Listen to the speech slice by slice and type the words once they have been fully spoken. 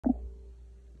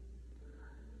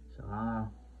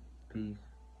Shalom, peace,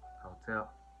 hotel,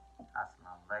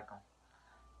 assalamu alaikum,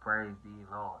 praise be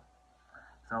Lord.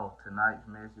 So tonight's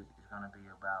message is going to be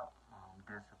about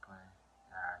discipline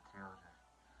in our children.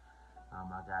 I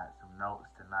got some notes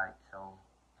tonight, so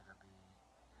it'll be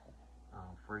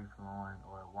free flowing,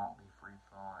 or it won't be free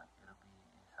flowing. It'll be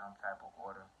in some type of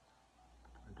order.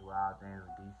 We do all things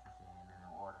with decency and in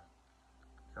order.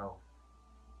 So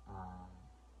um,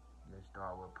 let's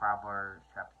start with Proverbs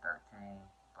chapter 13,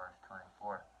 verse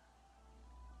 24.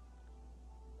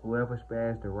 Whoever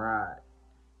spares the rod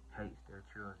hates their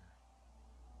children,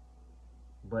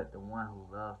 but the one who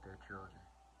loves their children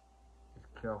is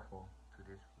careful to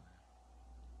discipline.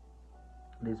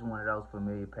 This is one of those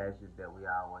familiar passages that we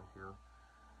always hear.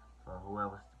 For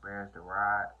whoever spares the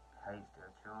rod hates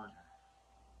their children,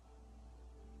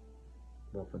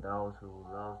 but for those who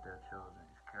love their children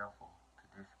is careful to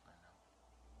discipline them.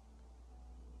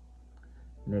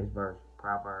 Next verse,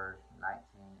 Proverbs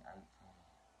 19:18.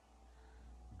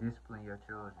 Discipline your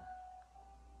children,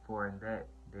 for in that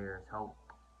there is hope.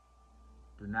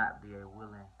 Do not be a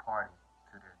willing party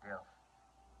to their death.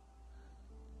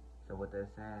 So what they're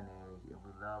saying is, if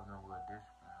we love them, we'll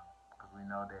discipline them, because we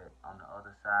know that on the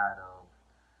other side of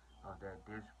that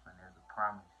discipline there's a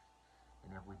promise.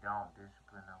 And if we don't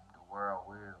discipline them, the world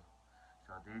will.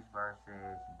 So this verse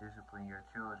says, discipline your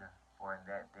children, for in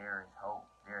that there is hope.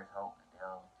 There is hope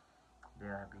that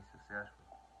they'll be successful.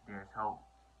 There is hope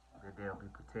that they'll be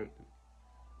protected.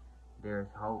 There is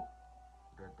hope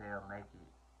that they'll make it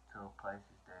to places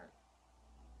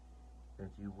that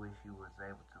you wish you was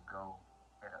able to go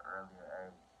at an earlier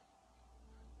age.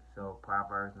 So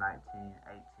Proverbs 19:18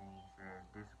 says,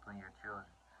 discipline your children,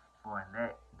 for in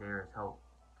that there is hope.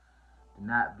 Do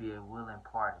not be a willing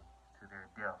party to their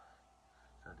death.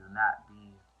 So do not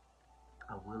be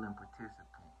a willing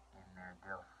participant in their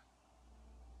death.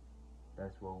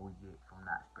 That's what we get from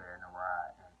not sparing the rod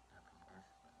and from discipline.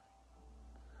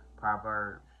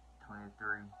 Proverbs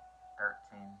 23:13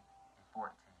 and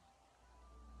 14.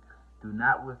 Do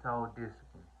not withhold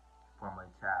discipline from a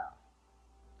child.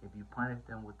 If you punish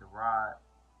them with the rod,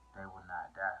 they will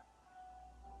not die.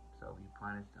 So if you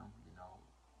punish them,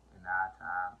 in our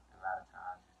time, a lot of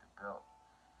times it's the belt.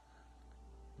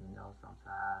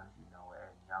 Sometimes,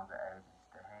 at younger ages,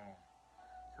 it's the hand.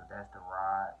 So that's the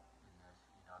rod, and that's,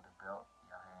 the belt in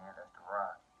your hand, that's the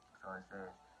rod. So it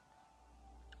says,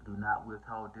 do not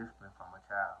withhold discipline from a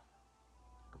child.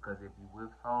 Because if you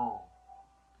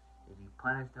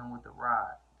punish them with the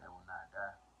rod, they will not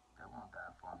die. They won't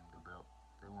die from the belt.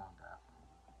 They won't die from,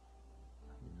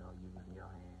 using your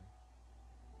hand.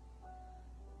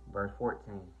 Verse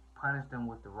 14. Punish them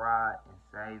with the rod and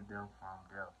save them from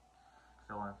death.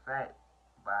 So in fact,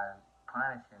 by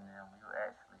punishing them, you're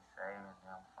actually saving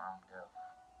them from death.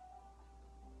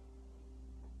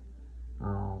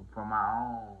 From my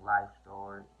own life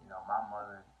story, my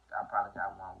mother, I probably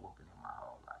got one whooping in my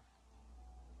whole life.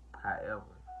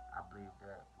 However, I believe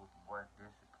that with more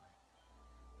discipline,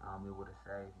 it would have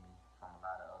saved me from a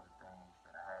lot of other things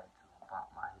that I had to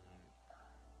bump my head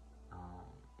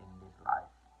in this life.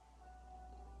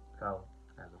 So,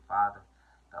 as a father,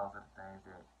 those are the things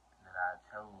that I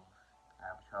chose. I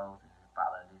have chosen to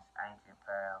follow this ancient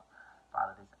path,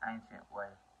 follow this ancient way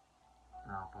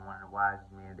from one of the wisest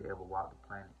men to ever walk the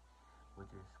planet, which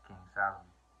is King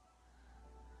Solomon.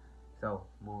 So,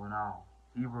 moving on.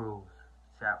 Hebrews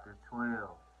chapter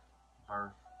 12,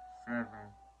 verse 7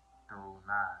 through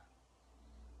 9.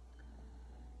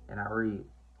 And I read,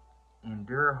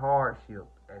 endure hardship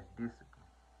as discipline.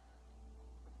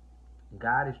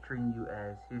 God is treating you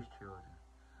as his children.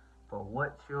 For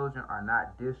what children are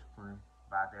not disciplined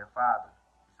by their father?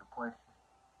 It's a question.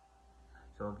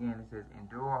 So again, it says,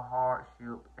 endure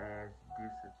hardship as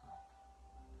discipline.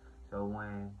 So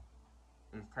when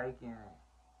it's taking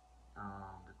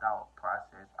the thought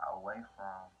process away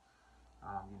from,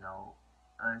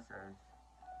 us as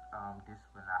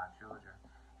discipline our children,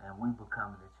 and we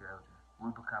becoming the children.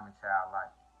 We becoming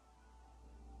childlike.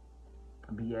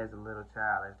 Be as a little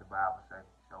child, as the Bible says.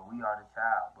 So we are the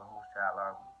child, but whose child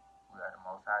are we? We are the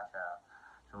Most High child.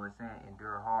 So it's saying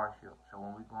endure hardship. So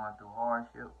when we're going through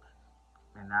hardships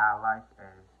in our life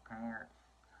as parents,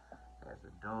 as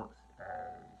adults,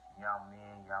 as young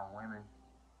men, young women,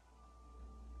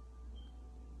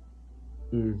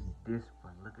 is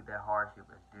discipline. Look at that hardship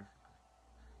as discipline.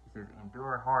 It says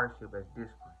endure hardship as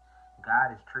discipline.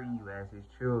 God is treating you as his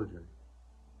children.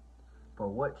 For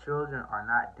what children are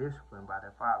not disciplined by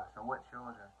their father? So what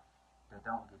children that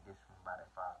don't get disciplined by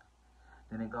their father?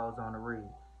 Then it goes on to read,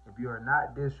 if you are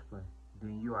not disciplined,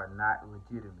 then you are not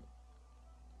legitimate,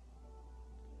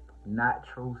 not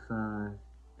true sons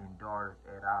and daughters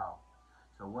at all.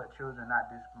 So what children are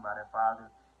not disciplined by their father?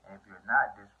 And if you're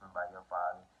not disciplined by your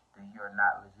father, then you're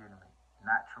not legitimate,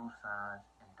 not true sons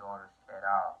and daughters at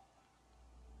all.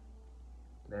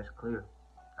 That's clear.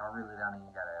 I really don't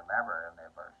even gotta elaborate on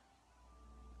that verse.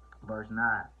 Verse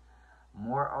 9.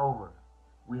 Moreover,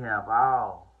 we have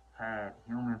all had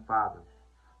human fathers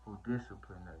who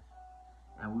disciplined us,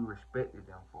 and we respected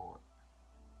them for it.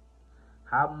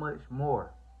 How much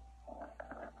more?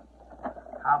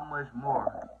 How much more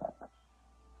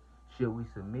should we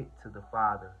submit to the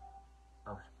Father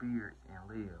of spirits and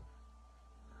live?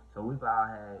 So we've all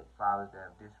had fathers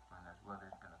that have disciplined us, whether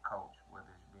it's been a coach, whether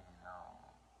it's been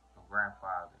a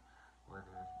grandfather, whether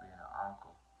it's been an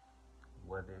uncle,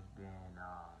 whether it's been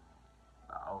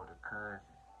an older cousin.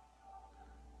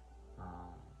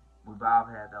 We've all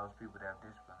had those people that have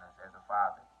disciplined us as a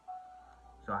father.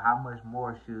 So how much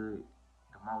more should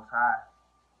the Most High,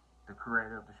 the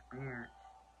Creator of the spirits,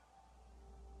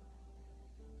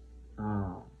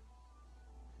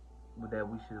 that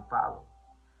we should follow?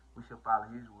 We should follow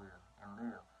His will and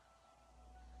live.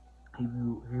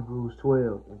 Hebrews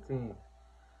 12 and 10.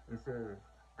 It says,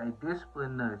 they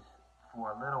disciplined us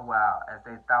for a little while as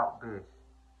they thought best.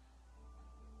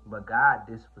 But God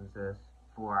disciplines us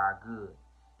for our good,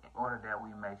 in order that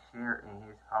we may share in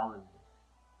His holiness.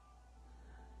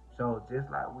 So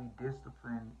just like we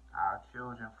discipline our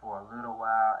children for a little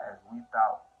while as we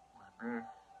thought was best,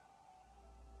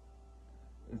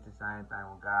 it's the same thing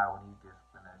with God when He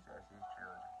disciplines us as His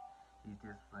children. He's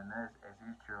disciplining us as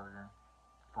His children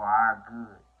for our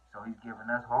good. So He's giving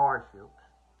us hardships.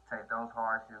 Take those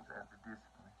hardships as the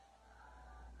discipline.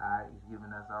 Alright, He's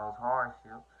giving us those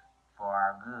hardships for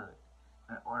our good,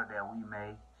 in order that we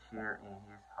may share in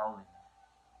His holiness.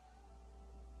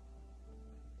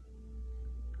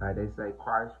 Like they say,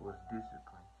 Christ was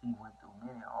disciplined. He went through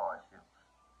many hardships,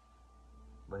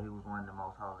 but He was one of the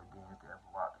most holy beings that ever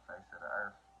walked the face of the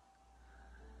earth.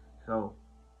 So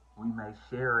we may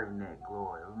share in that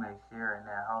glory. We may share in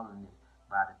that holiness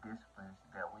by the disciplines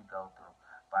that we go through,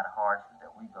 by the hardships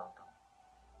that we go through.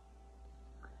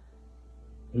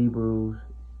 Hebrews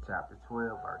chapter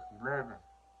 12, verse 11.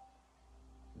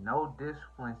 No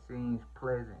discipline seems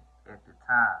pleasant at the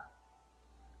time,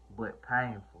 but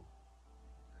painful.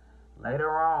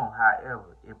 Later on,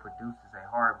 however, it produces a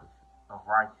harvest of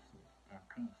righteousness and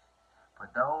peace for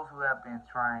those who have been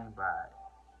trained by it.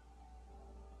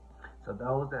 So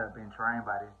those that have been trained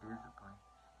by this discipline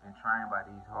and trained by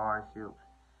these hardships,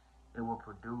 it will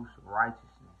produce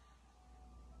righteousness.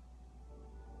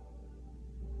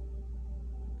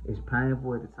 It's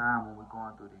painful at the time when we're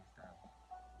going through these things.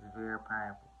 It's very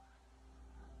painful.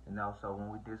 And also when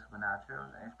we discipline our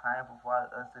children, it's painful for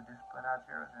us to discipline our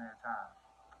children at times.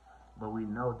 But we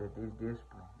know that this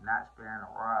discipline, not sparing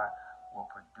a rod, will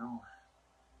produce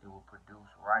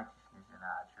righteousness in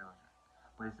our children.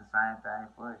 But it's the same thing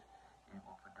for us. It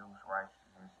will produce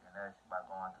righteousness in us by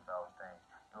going through those things.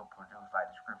 It will produce, like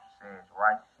the scripture says,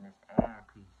 righteousness and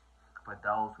peace for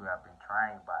those who have been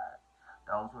trained by it.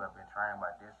 Those who have been trained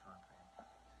by discipline,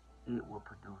 it will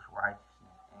produce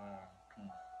righteousness and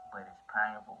peace. But it's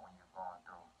painful when you're going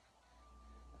through it.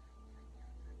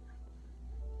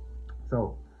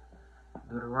 So,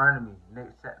 Deuteronomy, the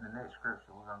next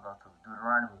scripture we're going to go to,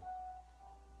 Deuteronomy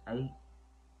 8,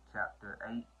 chapter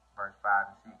 8, verse 5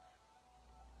 and 6.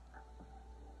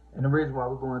 And the reason why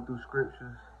we're going through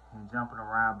scriptures and jumping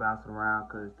around, bouncing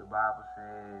around, because the Bible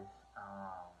says,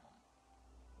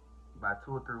 by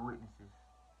 2 or 3 witnesses,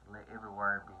 let every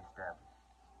word be established.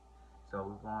 So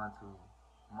we're going to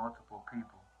multiple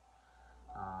people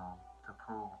to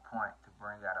prove a point, to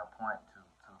bring out a point,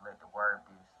 to let the word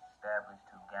be established,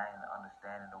 to gain the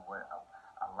understanding of what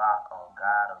Allah or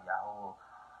God or Yahweh,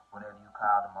 whatever you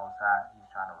call the Most High, He's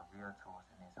trying to reveal to us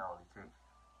in His holy text.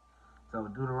 So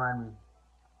Deuteronomy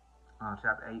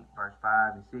chapter 8, verse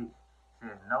 5 and 6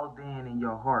 says, know then in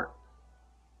your heart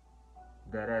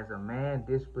that as a man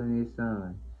disciplines his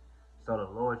son, so the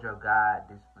Lord your God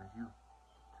disciplines you.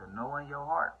 So know in your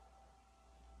heart.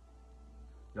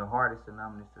 Your heart is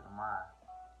synonymous to the mind.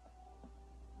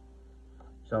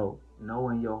 So know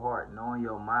in your heart, know in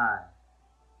your mind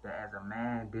that as a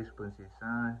man disciplines his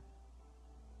son,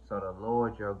 so the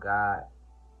Lord your God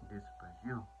disciplines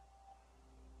you.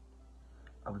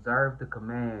 Observe the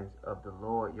commands of the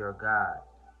Lord your God,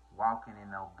 walking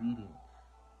in obedience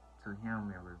to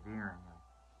Him and revering Him.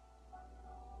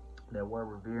 That word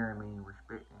revering means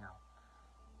respecting Him.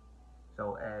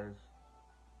 So as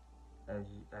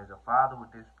a father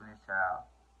would discipline his child,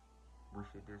 we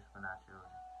should discipline our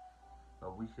children.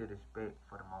 But we should expect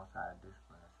for the Most High to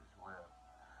discipline us as well.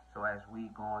 So as we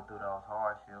going through those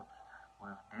hardships,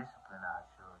 we'll discipline our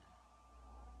children.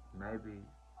 Maybe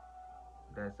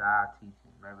that's our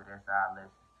teaching. Maybe that's our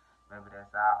lesson. Maybe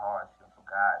that's our hardship for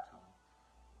God to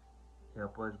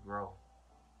help us grow.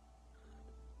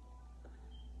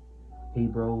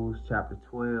 Hebrews chapter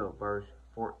 12, verse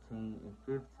 14 and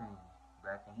 15.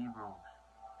 Back in Hebrews,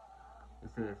 it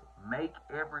says, make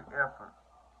every effort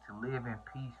to live in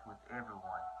peace with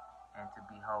everyone and to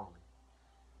be holy.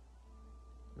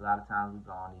 A lot of times we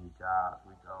go on these jobs,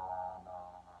 we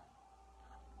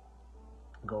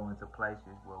go into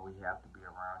places where we have to be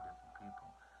around different people.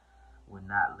 We're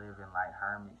not living like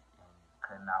hermits and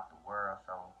cutting off the world,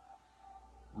 so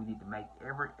we need to make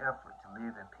every effort to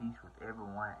live in peace with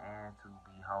everyone and to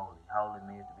be holy. Holy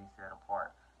means to be set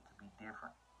apart, to be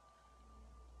different.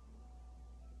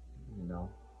 You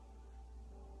know,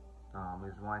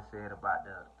 as one said about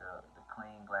the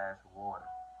clean glass of water.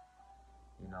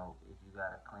 You know, if you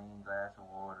got a clean glass of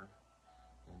water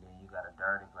and then you got a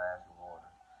dirty glass of water,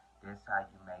 that's how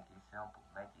you make it simple.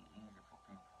 Make it easy for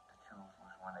people to choose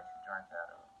which one they should drink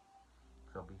out of.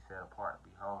 So be set apart,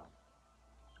 be holy.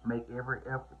 Make every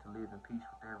effort to live in peace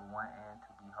with everyone and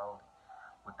to be holy.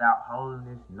 Without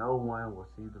holiness, no one will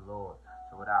see the Lord.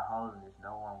 So without holiness,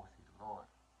 no one will see the Lord.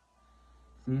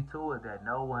 See to it that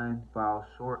no one falls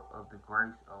short of the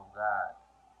grace of God,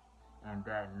 and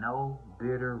that no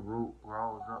bitter root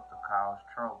grows up to cause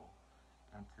trouble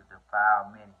and to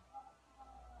defile many.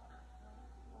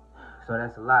 So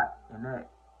that's a lot in that.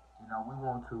 You know, we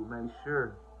want to make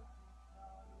sure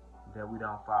that we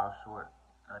don't fall short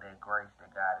of that grace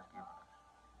that God has given us,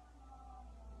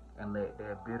 and let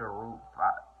that bitter root,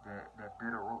 that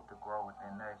bitter root to grow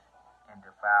within us and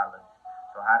defile us.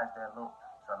 So how does that look?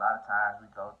 So a lot of times we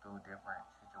go through different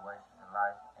situations in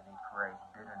life, and it creates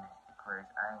bitterness, it creates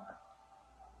anger.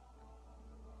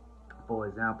 For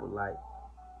example, like,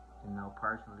 you know,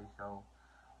 personally, so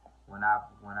when I've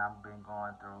been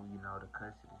going through, you know, the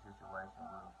custody situation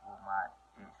with my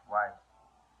ex-wife,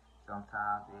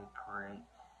 sometimes it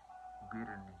creates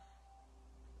bitterness,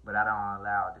 but I don't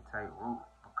allow it to take root,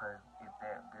 because if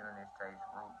that bitterness takes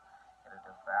root, it'll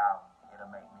defile me.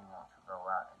 It'll make me want to go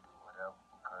out and do whatever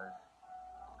because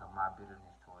of my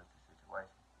bitterness towards the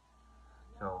situation.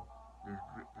 So this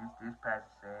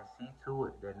passage says, see to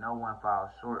it that no one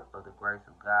falls short of the grace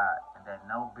of God, and that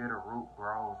no bitter root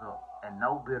grows up,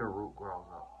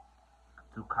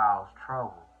 to cause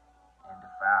trouble and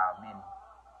defile many.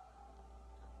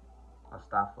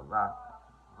 Astaghfirullah.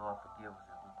 Lord, forgive us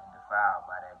if we've been defiled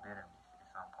by that bitterness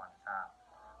at some point in time.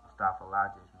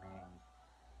 Astaghfirullah just means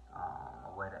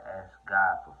a way to ask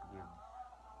God for forgiveness.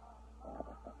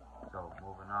 So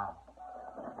moving on,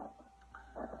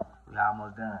 we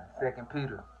almost done. 2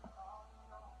 Peter,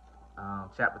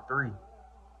 chapter 3,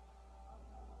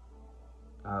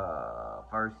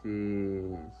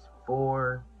 verses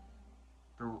 4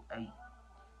 through 8.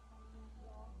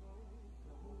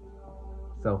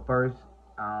 So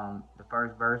the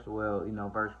first verse, well, you know,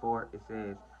 verse 4, it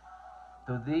says,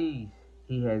 through these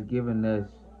he has given us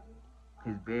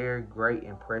his very great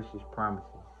and precious promises,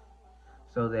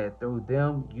 so that through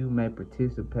them you may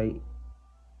participate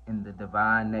in the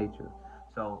divine nature.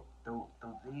 So through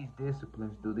these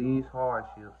disciplines, through these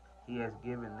hardships, he has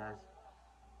given us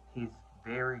his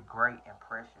very great and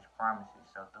precious promises.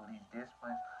 So through these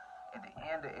disciplines, at the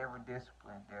end of every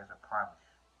discipline, there's a promise.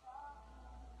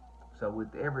 So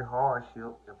with every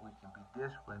hardship, if we can be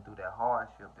disciplined through that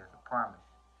hardship, there's a promise.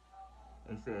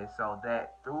 He says, so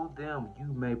that through them you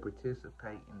may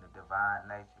participate in the divine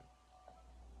nature.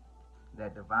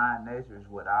 That divine nature is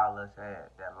what all us had.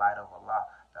 That light of Allah,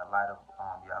 that light of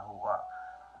Yahuwah,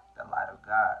 the light of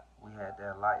God. We had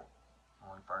that light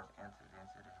when we first entered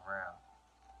into this realm.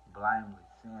 Blameless,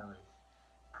 sinless,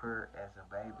 pure as a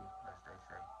baby, as they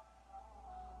say.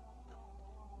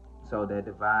 So that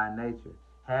divine nature,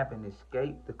 having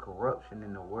escaped the corruption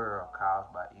in the world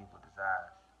caused by evil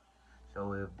desires.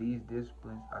 So if these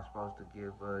disciplines are supposed to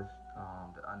give us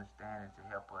the understanding to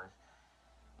help us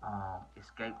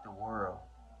escape the world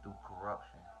through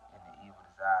corruption and the evil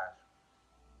desires.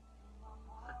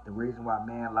 The reason why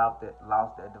man lost that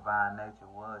divine nature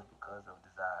was because of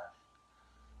desires.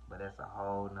 But that's a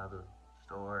whole nother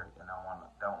story, and I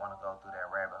don't want to go through that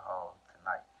rabbit hole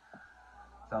tonight.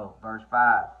 So verse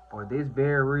 5, for this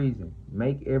very reason,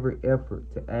 make every effort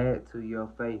to add to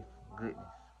your faith goodness.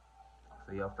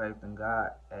 So your faith in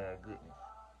God, add goodness.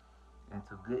 And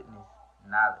to goodness,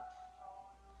 knowledge.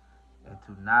 And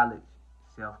to knowledge,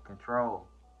 self-control.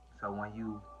 So when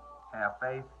you have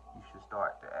faith, you should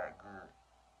start to act good.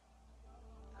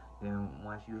 Then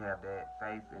once you have that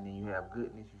faith and then you have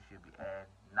goodness, you should be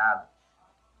adding knowledge.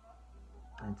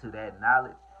 And to that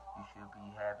knowledge, you should be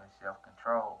having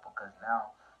self-control, because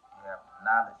now you have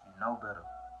knowledge, you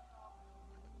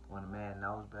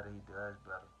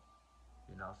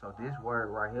So this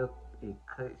word right here, it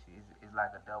cuts. It's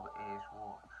like a double-edged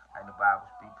sword, like the Bible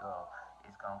speak of.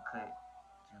 It's gonna cut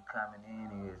you coming in,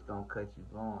 and it's gonna cut you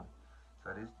going.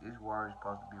 So this word is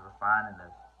supposed to be refining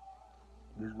us.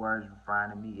 This word is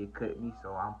refining me. It cut me,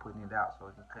 so I'm putting it out so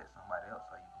it can cut somebody else,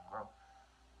 so you can grow.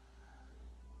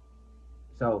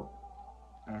 So,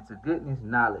 and to goodness,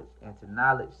 knowledge, and to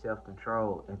knowledge,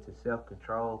 self-control, and to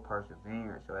self-control,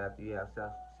 perseverance. So after you have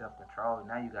self-control,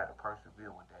 now you got to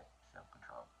persevere with that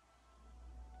self-control.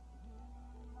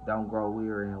 Don't grow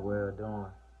weary in well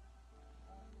doing.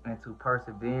 And to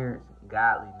perseverance,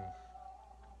 godliness.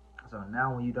 So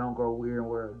now when you don't grow weary in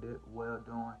well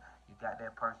doing, you got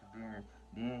that perseverance.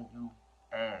 Then you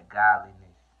add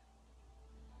godliness.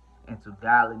 And to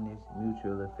godliness,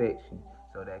 mutual affection.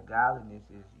 So that godliness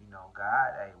is,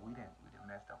 God, hey, we didn't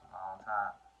messed up a long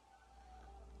time.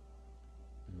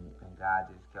 And God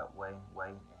just kept waiting,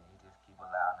 and He just keep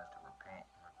allowing us to repent,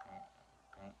 repent,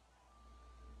 repent.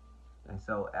 And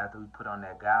so after we put on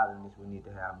that godliness, we need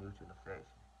to have mutual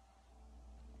affection.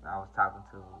 I was talking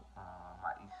to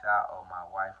my Isha or my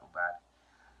wife about it,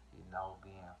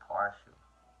 being partial.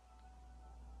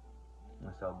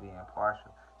 And so being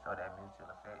partial, so that mutual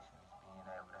affection is being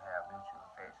able to have mutual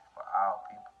affection for all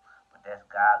people. But that's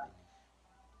godliness.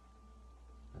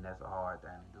 And that's a hard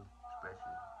thing to do,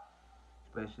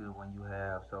 especially when you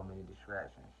have so many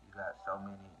distractions. You got so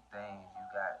many things. You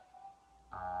got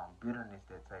bitterness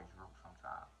that takes root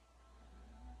sometimes.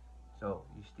 So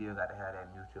you still got to have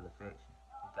that mutual affection.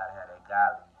 You got to have that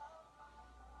godliness.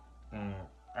 And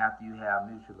after you have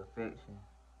mutual affection,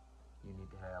 you need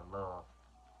to have love.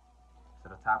 So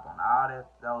the top on all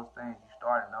those things, you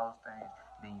start in those things,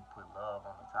 then you put love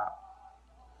on the top.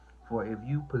 For if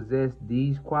you possess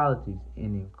these qualities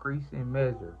in increasing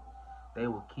measure, they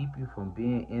will keep you from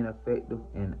being ineffective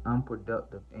and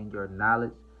unproductive in your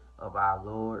knowledge of our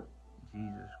Lord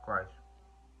Jesus Christ.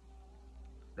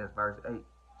 That's verse 8.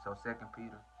 So 2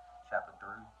 Peter chapter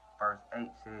 3, verse 8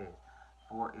 says,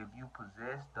 for if you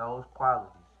possess those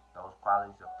qualities of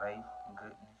faith,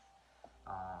 goodness,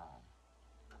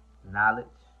 knowledge,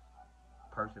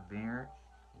 perseverance,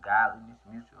 godliness,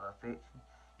 mutual affection,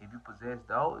 if you possess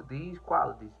these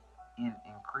qualities in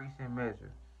increasing measure,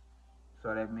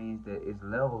 so that means that it's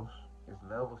levels to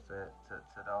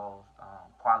those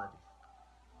qualities.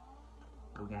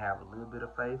 We can have a little bit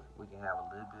of faith, we can have a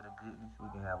little bit of goodness, we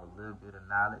can have a little bit of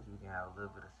knowledge, we can have a little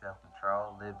bit of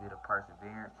self-control, a little bit of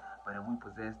perseverance. But if we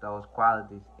possess those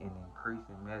qualities in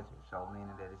increasing measure, so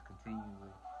meaning that it's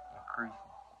continually increasing,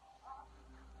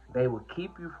 they will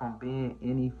keep you from being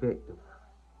ineffective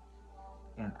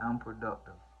and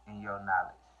unproductive in your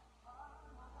knowledge.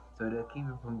 So they'll keep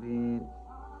you from being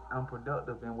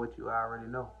unproductive in what you already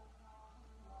know.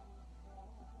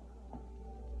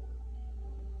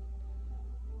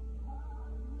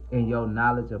 In your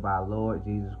knowledge of our Lord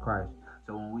Jesus Christ.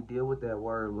 So when we deal with that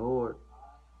word Lord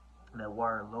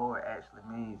actually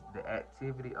means the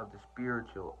activity of the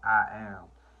spiritual I am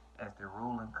as the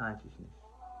ruling consciousness.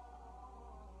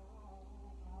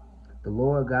 The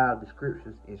Lord God of the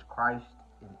scriptures is Christ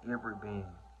in every being.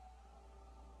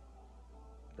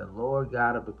 The Lord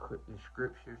God of the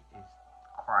scriptures is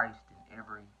Christ in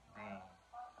every being.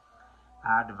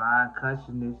 Our divine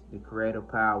consciousness, the creative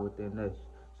power within us.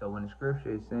 So when the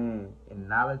scripture is saying in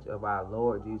knowledge of our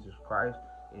Lord Jesus Christ,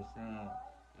 it's saying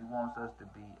He wants us to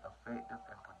be effective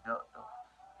and productive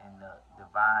in the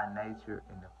divine nature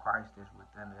and the Christ that's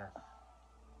within us.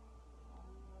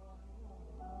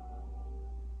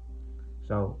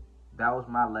 So that was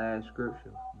my last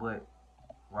scripture. But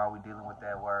while we're dealing with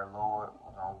that word Lord,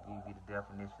 we're going to give you the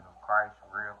definition of Christ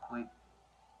real quick.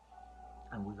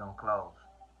 And we're going to close.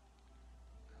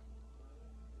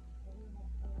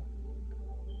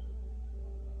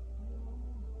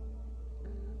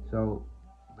 So,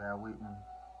 bear with me.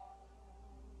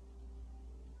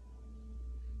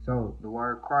 So, the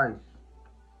word Christ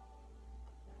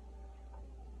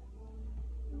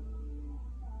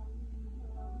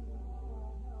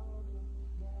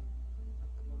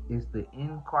is the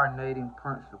incarnating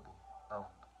principle of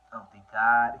the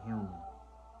God human,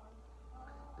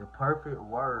 the perfect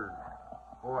word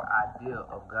or idea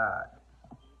of God.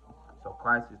 So,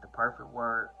 Christ is the perfect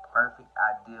word, perfect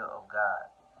idea of God,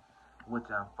 which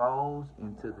unfolds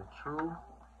into the true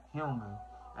human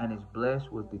and is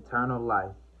blessed with eternal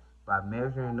life by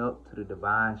measuring up to the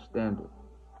divine standard.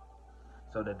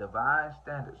 So the divine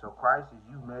standard, so Christ is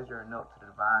you measuring up to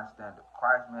the divine standard.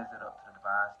 Christ measured up to the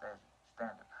divine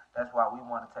standard. That's why we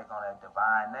want to take on that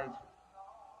divine nature,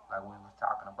 like we was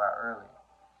talking about earlier.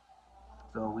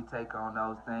 So we take on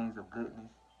those things of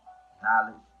goodness,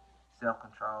 knowledge,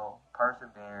 self-control,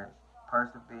 perseverance,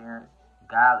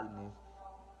 godliness,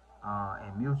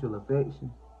 and mutual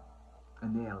affection,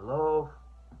 and then love,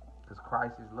 because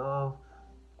Christ is love,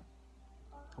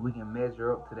 we can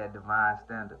measure up to that divine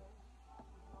standard.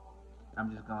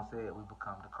 I'm just gonna say it, we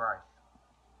become the Christ.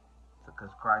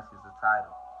 Because Christ is the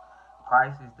title.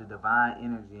 Christ is the divine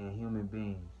energy in human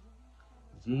beings.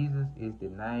 Jesus is the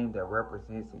name that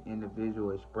represents an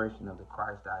individual expression of the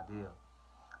Christ ideal.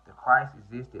 The Christ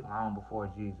existed long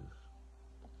before Jesus.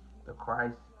 The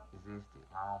Christ existed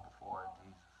long before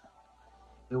Jesus.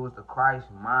 It was the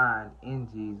Christ mind in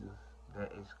Jesus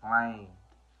that exclaimed,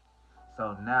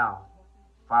 "So now,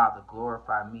 Father,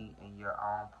 glorify me in your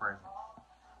own presence,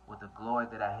 with the glory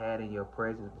that I had in your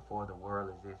presence before the world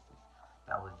existed."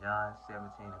 That was John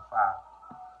 17:5.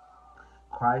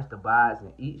 Christ abides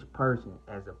in each person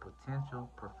as a potential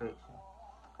perfection.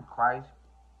 Christ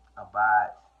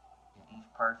abides in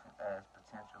each person as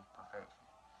potential perfection.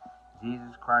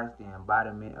 Jesus Christ, the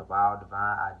embodiment of all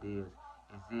divine ideas,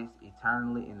 exists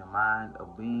eternally in the mind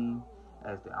of being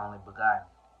as the only begotten,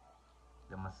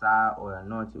 the Messiah or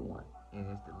anointed one, and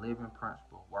is the living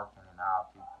principle working in all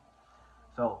people.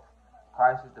 So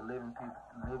Christ is the living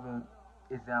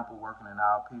example working in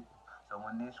all people. So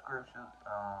when this scripture,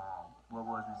 what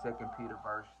was it, Second Peter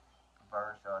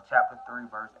chapter 3,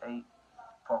 verse 8,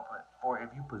 for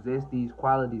if you possess these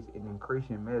qualities in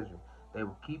increasing measure, they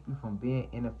will keep you from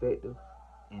being ineffective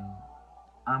and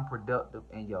unproductive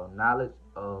in your knowledge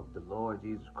of the Lord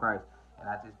Jesus Christ. And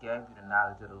I just gave you the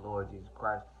knowledge of the Lord Jesus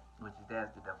Christ, which is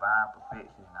that's the divine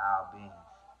perfection in all beings.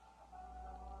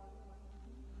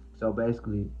 So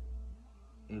basically,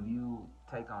 if you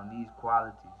take on these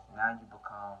qualities, now you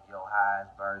become your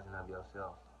highest version of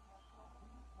yourself.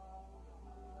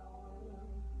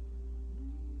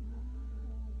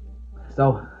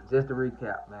 So, just to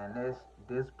recap, man, let's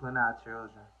discipline our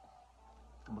children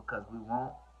because we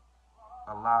want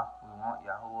Allah, we want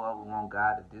Yahuwah, we want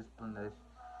God to discipline us.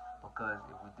 Because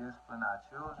if we discipline our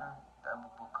children, they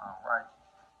will become righteous.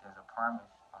 There's a promise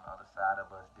on the other side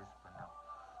of us disciplining them.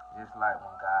 Just like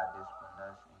when God disciplines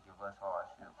us and give us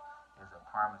hardship, there's a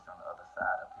promise on the other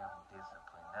side of Him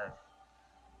disciplining us.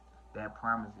 That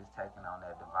promise is taking on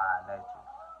that divine nature.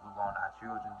 We want our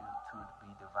children to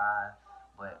be divine,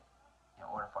 but in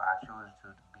order for our children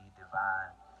to be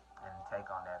divine and take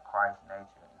on that Christ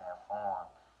nature in that form,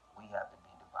 we have to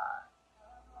be divine.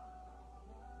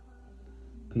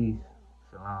 Peace,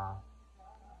 shalom,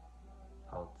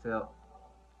 hotel,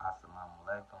 assalamu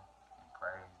alaikum.